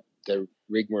and the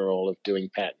rigmarole of doing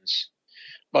patents.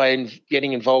 By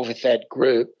getting involved with that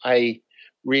group, I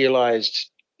realized,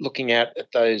 looking out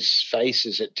at those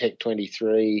faces at Tech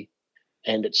 23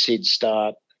 and at Sid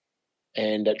Start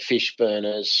and at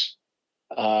Fishburners,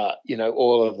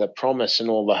 all of the promise and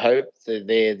all the hope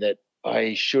there, that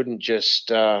I shouldn't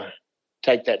just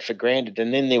take that for granted.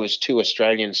 And then there was 2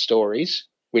 Australian stories,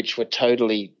 which were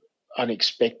totally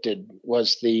unexpected,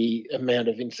 was the amount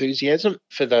of enthusiasm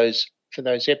for those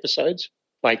episodes.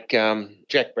 Like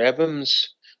Jack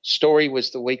Brabham's story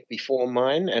was the week before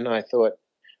mine, and I thought,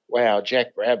 wow,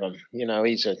 Jack Brabham,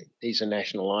 he's a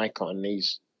national icon,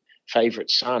 he's favourite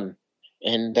son.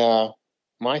 And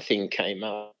my thing came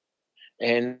up,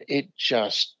 and it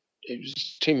was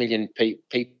 2 million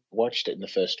people watched it in the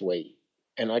first week.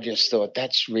 And I just thought,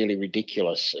 that's really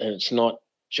ridiculous. And it's not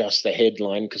just the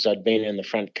headline, because I'd been on the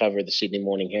front cover of the Sydney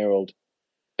Morning Herald,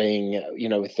 being,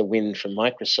 with the win from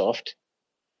Microsoft.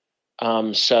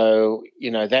 So,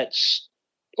 that's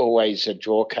always a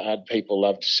draw card. People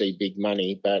love to see big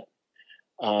money, but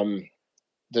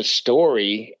the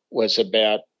story was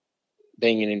about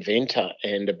being an inventor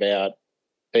and about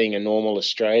being a normal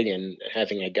Australian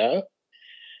having a go.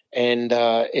 And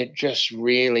it just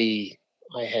really,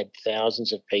 I had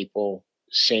thousands of people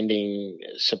sending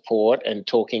support and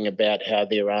talking about how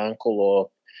their uncle or,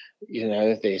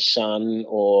 their son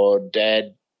or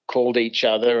dad called each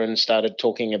other and started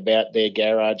talking about their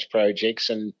garage projects,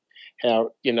 and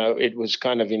how, it was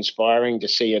kind of inspiring to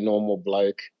see a normal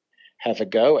bloke have a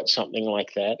go at something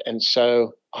like that. And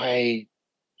so I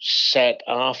sat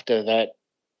after that,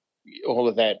 all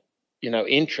of that,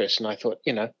 interest, and I thought,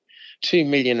 2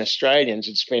 million Australians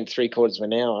had spent 3/4 of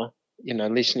an hour,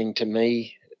 listening to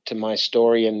me, to my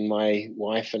story and my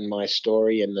wife and my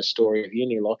story and the story of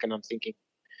Unilock. And I'm thinking,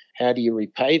 how do you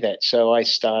repay that? So I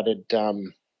started,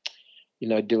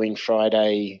 doing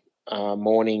Friday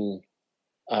morning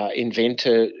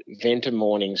inventor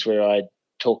mornings, where I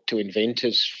talk to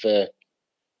inventors for,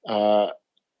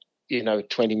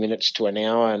 20 minutes to an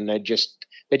hour, and they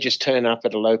just turn up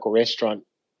at a local restaurant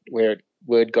where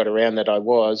word got around that I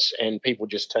was, and people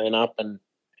just turn up and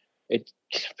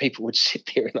people would sit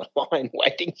there in a line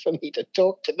waiting for me to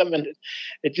talk to them, and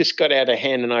it just got out of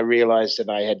hand. And I realised that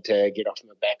I had to get off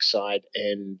my backside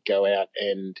and go out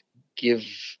and give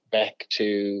back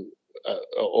to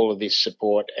all of this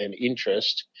support and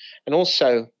interest, and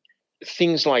also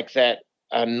things like that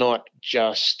are not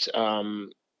just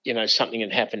something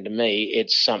that happened to me.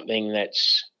 It's something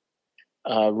that's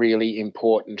really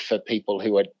important for people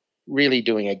who are really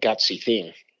doing a gutsy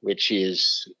thing, which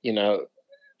is,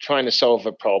 trying to solve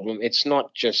a problem. It's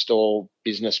not just all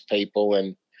business people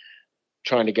and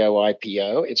trying to go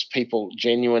IPO. It's people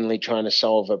genuinely trying to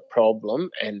solve a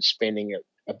problem and spending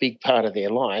a big part of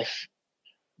their life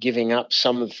giving up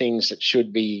some of the things that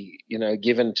should be,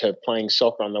 given to playing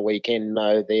soccer on the weekend.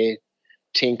 No, they're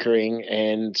tinkering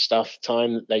and stuff,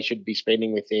 time that they should be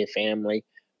spending with their family.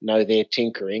 No, they're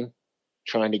tinkering,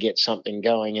 trying to get something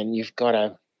going, and you've got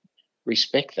to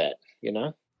respect that,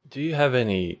 Do you have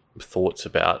any thoughts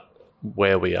about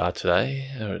where we are today,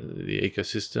 the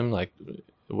ecosystem, like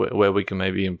where we can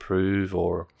maybe improve,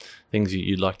 or things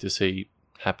you'd like to see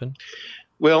happen?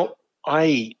 Well,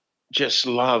 I just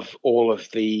love all of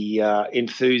the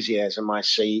enthusiasm I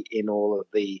see in all of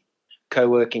the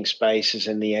co-working spaces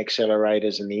and the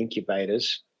accelerators and the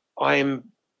incubators.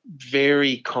 I'm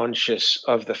very conscious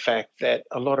of the fact that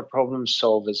a lot of problem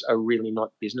solvers are really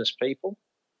not business people.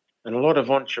 And a lot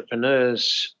of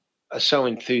entrepreneurs are so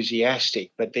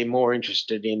enthusiastic, but they're more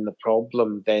interested in the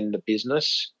problem than the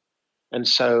business. And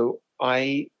so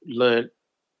I learnt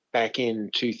back in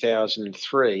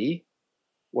 2003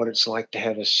 what it's like to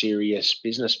have a serious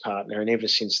business partner. And ever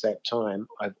since that time,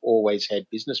 I've always had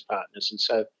business partners. And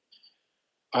so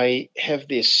I have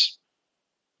this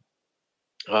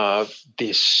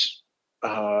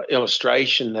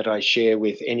illustration that I share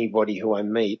with anybody who I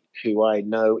meet who I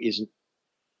know isn't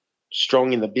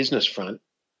strong in the business front,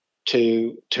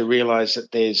 to realize that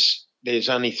there's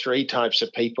only three types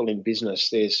of people in business.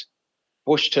 There's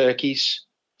bush turkeys,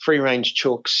 free-range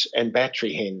chooks, and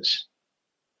battery hens.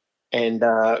 And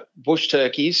bush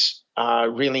turkeys are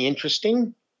really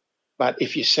interesting, but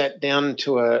if you sat down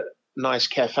to a nice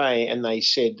cafe and they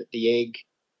said that the egg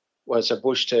was a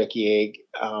bush turkey egg,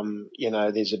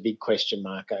 there's a big question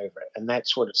mark over it. And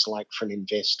that's what it's like for an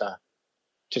investor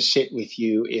to sit with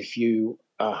you if you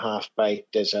are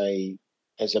half-baked as a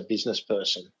business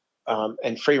person.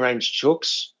 And free-range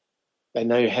chooks, they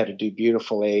know how to do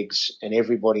beautiful eggs, and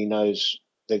everybody knows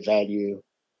the value,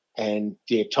 and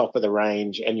they're top of the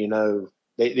range, and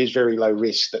there's very low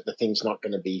risk that the thing's not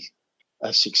going to be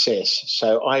a success.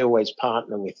 So I always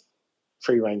partner with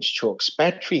free-range chooks.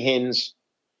 Battery hens,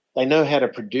 they know how to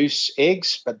produce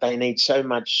eggs, but they need so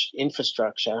much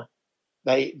infrastructure.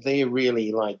 They're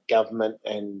really like government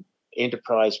and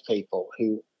enterprise people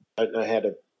who don't know how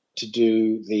to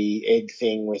do the egg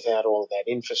thing without all of that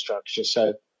infrastructure.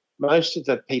 So most of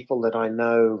the people that I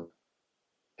know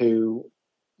who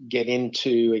get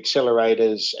into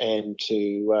accelerators and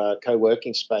to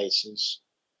co-working spaces,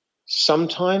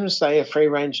 sometimes they are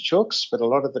free-range chooks, but a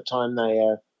lot of the time they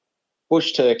are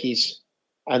bush turkeys,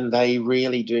 and they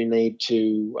really do need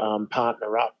to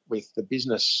partner up with the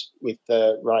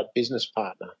right business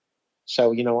partner.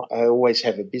 So, I always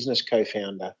have a business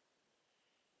co-founder.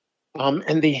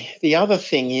 And the other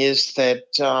thing is that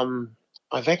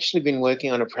I've actually been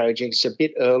working on a project. It's a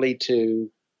bit early to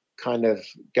kind of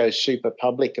go super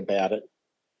public about it,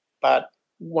 but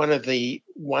one of the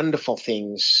wonderful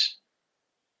things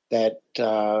that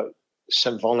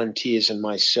some volunteers and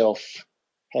myself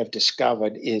have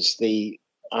discovered is the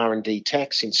R&D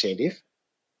tax incentive,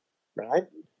 right?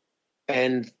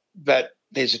 But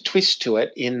there's a twist to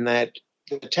it in that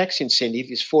the tax incentive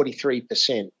is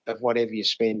 43% of whatever you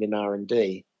spend in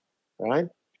R&D, right?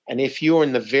 And if you're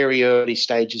in the very early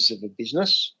stages of a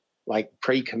business, like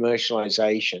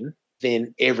pre-commercialization,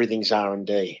 then everything's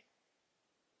R&D,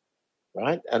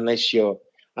 right? Unless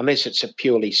it's a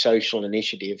purely social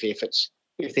initiative.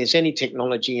 If there's any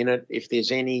technology in it, if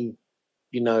there's any,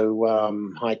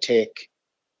 high-tech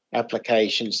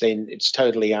applications, then it's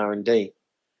totally R&D.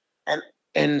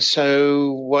 And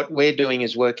so what we're doing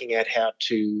is working out how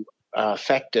to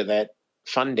factor that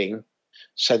funding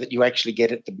so that you actually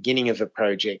get at the beginning of a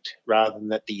project rather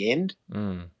than at the end.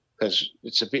 Because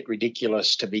it's a bit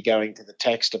ridiculous to be going to the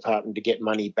tax department to get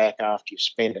money back after you've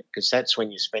spent it, because that's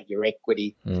when you spent your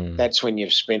equity. That's when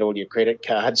you've spent all your credit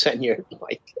cards and you're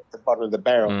like at the bottom of the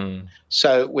barrel.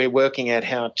 So we're working out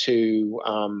how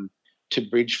to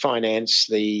bridge finance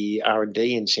the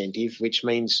R&D incentive, which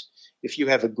means if you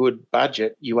have a good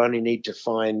budget, you only need to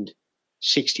find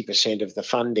 60% of the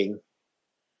funding.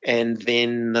 And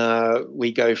then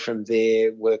we go from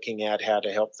there working out how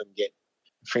to help them get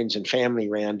friends and family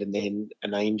round, and then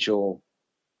an angel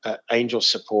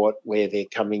support where they're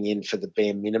coming in for the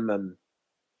bare minimum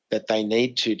that they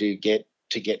need to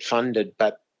get funded,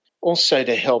 but also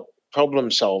to help problem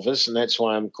solvers. And that's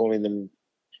why I'm calling them,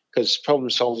 because problem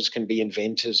solvers can be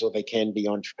inventors or they can be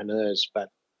entrepreneurs, but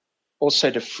also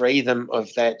to free them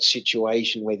of that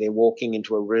situation where they're walking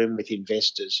into a room with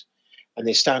investors and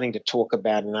they're starting to talk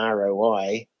about an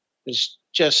ROI. It's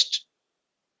just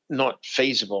not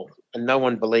feasible, and no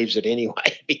one believes it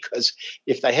anyway, because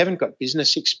if they haven't got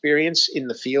business experience in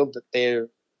the field that they're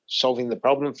solving the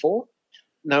problem for,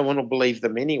 no one will believe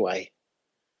them anyway.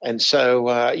 And so,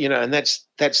 and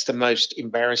that's the most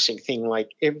embarrassing thing. Like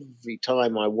every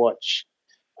time I watch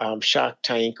Shark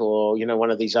Tank or,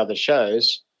 one of these other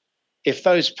shows, if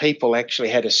those people actually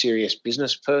had a serious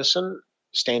business person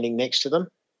standing next to them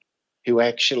who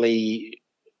actually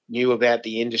knew about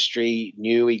the industry,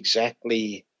 knew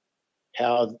exactly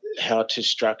how to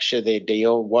structure their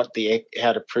deal,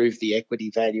 how to prove the equity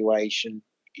valuation,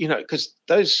 because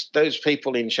those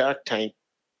people in Shark Tank,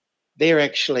 they're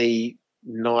actually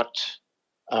not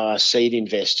seed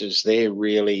investors. They're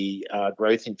really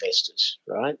growth investors,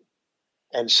 right?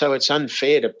 And so it's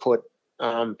unfair to put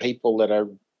people that are,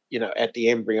 at the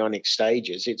embryonic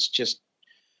stages. It's just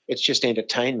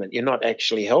entertainment. You're not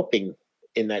actually helping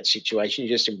in that situation.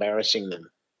 You're just embarrassing them.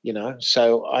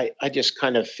 So I just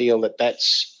kind of feel that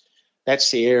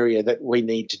that's the area that we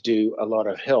need to do a lot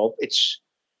of help.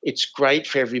 It's great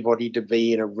for everybody to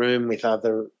be in a room with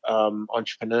other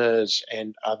entrepreneurs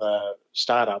and other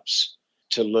startups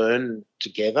to learn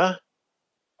together,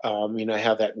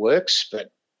 how that works.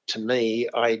 But to me,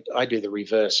 I do the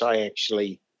reverse. I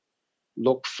actually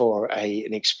look for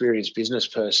an experienced business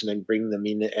person and bring them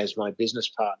in as my business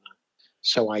partner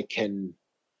so I can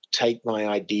take my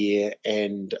idea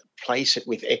and place it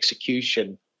with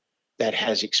execution that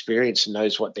has experience and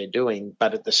knows what they're doing,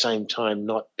 but at the same time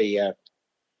not be a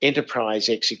enterprise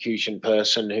execution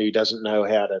person who doesn't know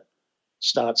how to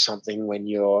start something when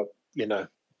you're,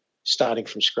 starting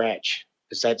from scratch,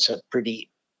 because that's a pretty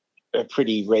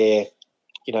rare,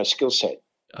 skill set.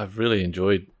 I've really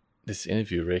enjoyed this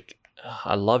interview, Rick.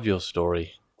 I love your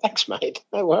story. Thanks, mate.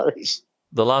 No worries.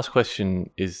 The last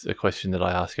question is a question that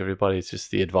I ask everybody. It's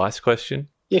just the advice question.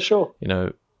 Yeah, sure.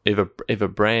 If a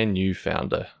brand new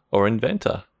founder or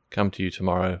inventor come to you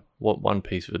tomorrow, what one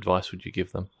piece of advice would you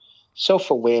give them?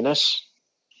 Self-awareness.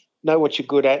 Know what you're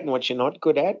good at and what you're not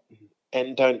good at,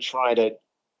 and don't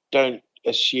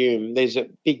assume. There's a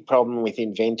big problem with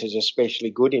inventors,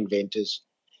 especially good inventors,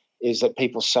 is that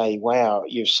people say, wow,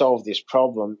 you've solved this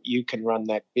problem, you can run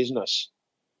that business.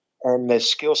 And the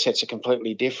skill sets are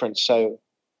completely different. So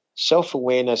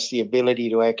self-awareness, the ability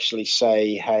to actually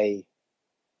say, hey,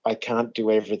 I can't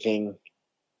do everything,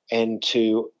 and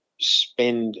to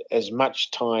spend as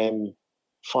much time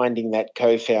finding that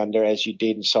co-founder as you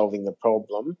did in solving the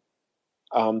problem.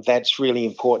 That's really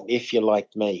important if you're like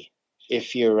me.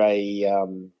 If you're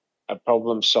a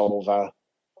problem solver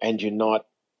and you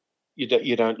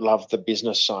don't love the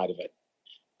business side of it,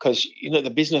 because the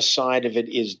business side of it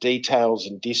is details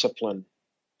and discipline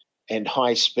and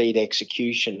high speed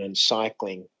execution and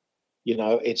cycling.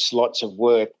 It's lots of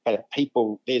work, but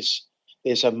there's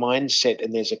a mindset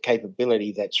and there's a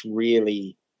capability that's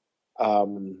really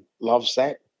loves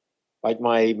that. Like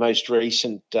my most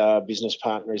recent business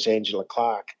partner is Angela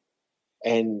Clark,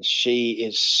 and she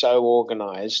is so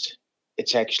organized.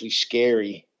 It's actually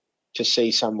scary to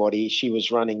see somebody. She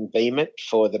was running Beemit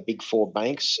for the big four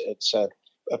banks. It's a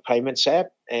payments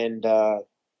app, and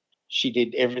she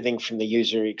did everything from the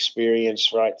user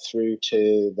experience right through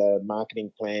to the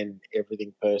marketing plan,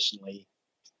 everything personally,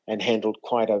 and handled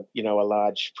quite a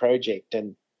large project.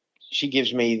 And she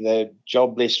gives me the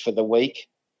job list for the week,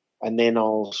 and then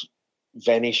I'll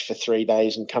vanish for 3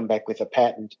 days and come back with a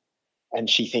patent. And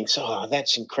she thinks, oh,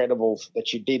 that's incredible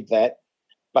that you did that.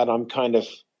 But I'm kind of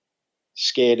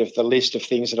scared of the list of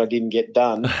things that I didn't get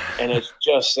done. And it's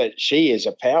just that she is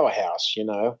a powerhouse,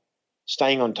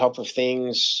 staying on top of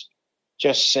things,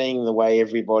 just seeing the way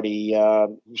everybody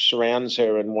surrounds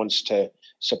her and wants to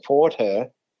support her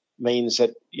means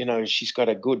that, she's got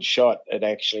a good shot at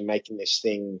actually making this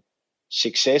thing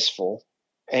successful.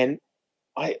 And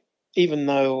even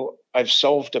though I've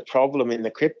solved a problem in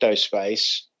the crypto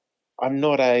space, I'm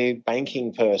not a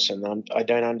banking person. I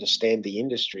don't understand the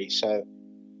industry. So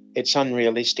it's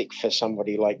unrealistic for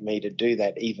somebody like me to do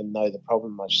that, even though the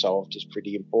problem I've solved is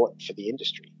pretty important for the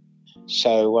industry.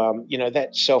 So,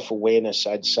 that self-awareness,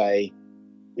 I'd say,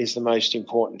 is the most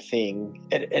important thing.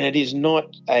 And it is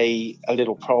not a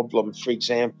little problem. For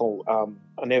example,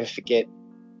 I'll never forget,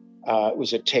 it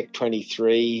was at Tech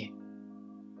 23.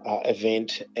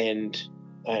 event, and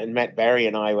Matt Barry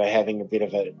and I were having a bit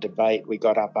of a debate. We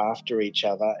got up after each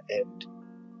other, and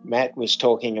Matt was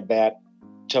talking about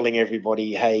telling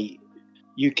everybody, hey,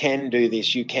 you can do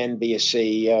this, you can be a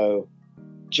CEO,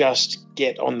 just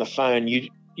get on the phone.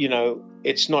 You know,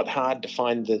 it's not hard to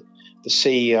find the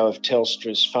CEO of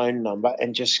Telstra's phone number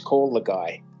and just call the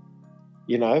guy.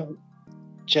 You know,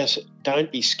 just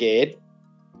don't be scared.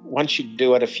 Once you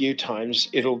do it a few times,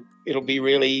 it'll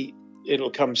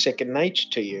come second nature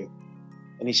to you.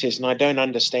 And he says, and I don't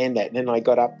understand that. And then I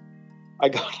got up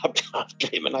after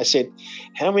him and I said,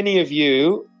 how many of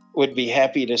you would be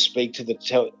happy to speak to the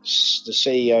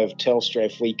CEO of Telstra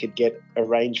if we could get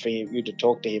arranged for you to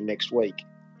talk to him next week?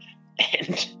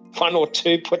 And one or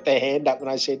two put their hand up, and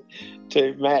I said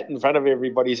to Matt in front of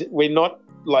everybody, we're not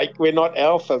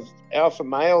alpha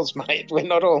males, mate. We're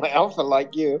not all alpha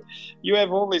like you. You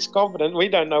have all this confidence. We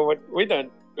don't know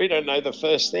the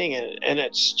first thing, and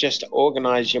it's just to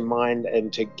organise your mind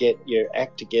and to get your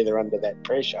act together under that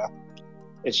pressure.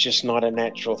 It's just not a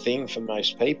natural thing for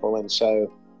most people, and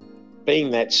so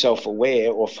being that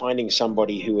self-aware, or finding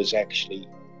somebody who has actually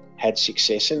had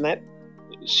success in that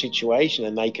situation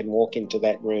and they can walk into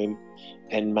that room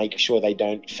and make sure they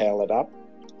don't foul it up.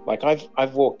 Like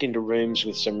I've walked into rooms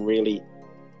with some really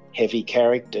heavy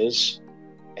characters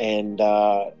and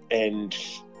fouled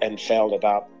it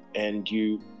up, and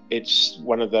it's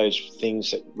one of those things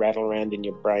that rattle around in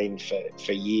your brain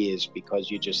for years,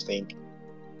 because you just think,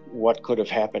 what could have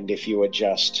happened if you were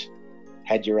just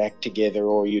had your act together,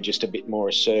 or you're just a bit more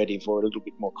assertive or a little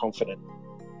bit more confident,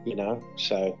 you know?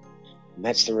 So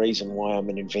that's the reason why I'm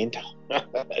an inventor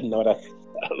and not an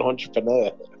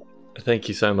entrepreneur. Thank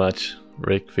you so much,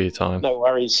 Rick, for your time. No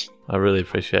worries. I really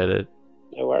appreciate it.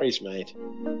 No worries, mate.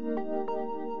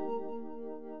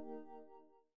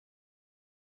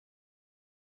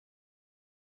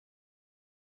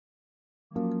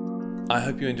 I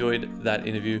hope you enjoyed that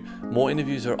interview. More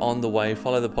interviews are on the way.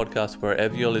 Follow the podcast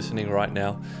wherever you're listening right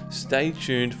now. Stay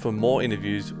tuned for more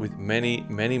interviews with many,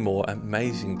 many more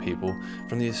amazing people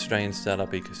from the Australian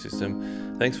startup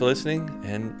ecosystem. Thanks for listening,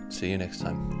 and see you next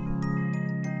time.